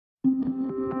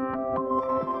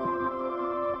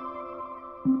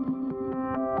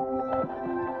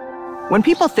When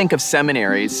people think of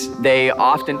seminaries, they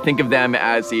often think of them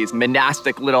as these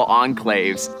monastic little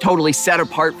enclaves, totally set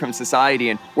apart from society.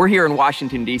 And we're here in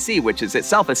Washington, D.C., which is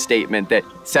itself a statement that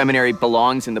seminary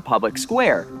belongs in the public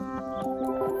square.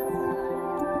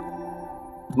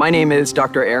 My name is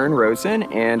Dr. Aaron Rosen,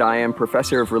 and I am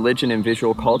Professor of Religion and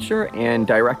Visual Culture and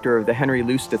Director of the Henry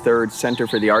Luce III Center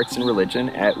for the Arts and Religion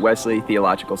at Wesley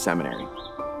Theological Seminary.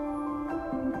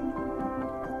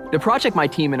 The project my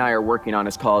team and I are working on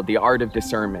is called The Art of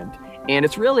Discernment, and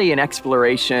it's really an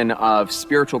exploration of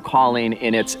spiritual calling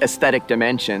in its aesthetic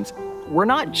dimensions. We're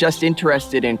not just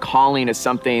interested in calling as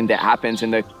something that happens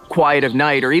in the quiet of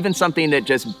night or even something that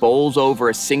just bowls over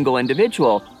a single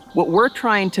individual. What we're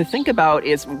trying to think about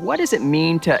is, what does it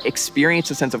mean to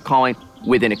experience a sense of calling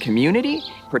within a community,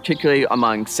 particularly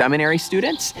among seminary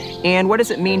students? And what does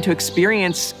it mean to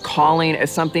experience calling as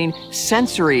something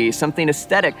sensory, something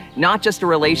aesthetic, not just a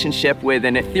relationship with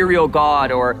an ethereal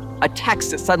God or a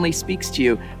text that suddenly speaks to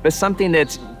you, but something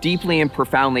that's deeply and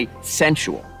profoundly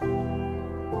sensual?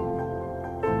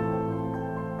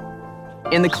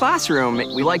 In the classroom,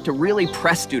 we like to really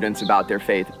press students about their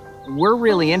faith. We're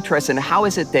really interested in how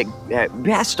is it that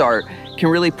best art can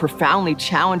really profoundly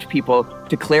challenge people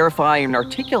to clarify and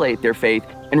articulate their faith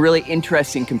in really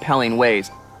interesting, compelling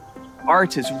ways.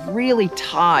 Arts is really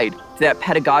tied to that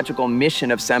pedagogical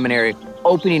mission of seminary,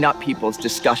 opening up people's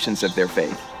discussions of their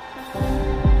faith.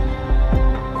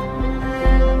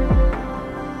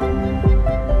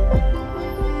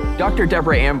 Dr.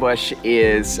 Deborah Ambush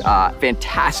is a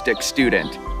fantastic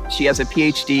student. She has a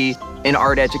PhD in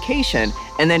art education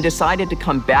and then decided to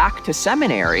come back to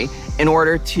seminary in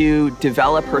order to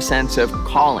develop her sense of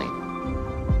calling.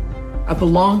 I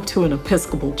belong to an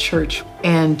Episcopal church,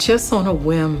 and just on a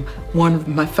whim, one of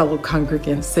my fellow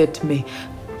congregants said to me,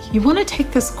 "You want to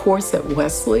take this course at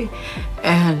Wesley?"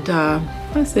 And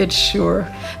I said, "Sure,"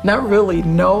 not really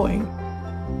knowing.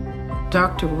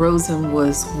 Dr. Rosen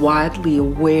was widely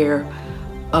aware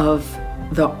of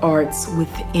the arts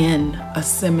within a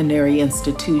seminary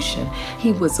institution.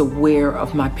 He was aware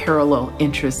of my parallel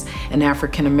interests in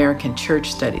African American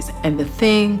church studies. And the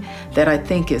thing that I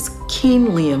think is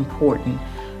keenly important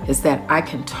is that I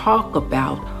can talk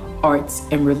about arts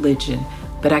and religion,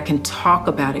 but I can talk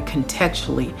about it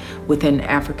contextually within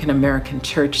African American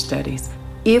church studies.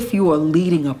 If you are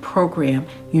leading a program,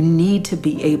 you need to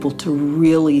be able to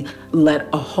really let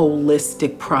a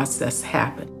holistic process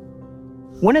happen.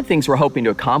 One of the things we're hoping to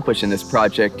accomplish in this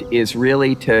project is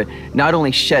really to not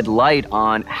only shed light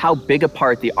on how big a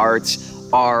part the arts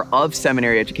are of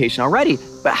seminary education already,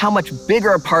 but how much bigger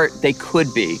a part they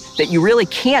could be, that you really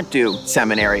can't do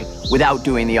seminary without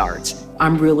doing the arts.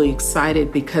 I'm really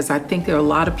excited because I think there are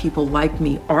a lot of people like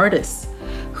me, artists,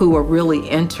 who are really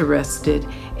interested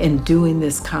in doing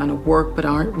this kind of work, but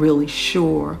aren't really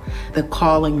sure the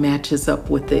calling matches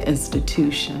up with the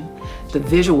institution. The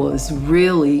visual is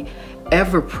really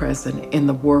ever present in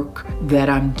the work that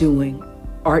I'm doing.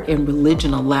 Art and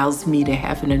religion allows me to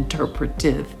have an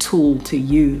interpretive tool to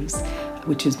use,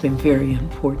 which has been very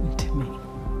important to me.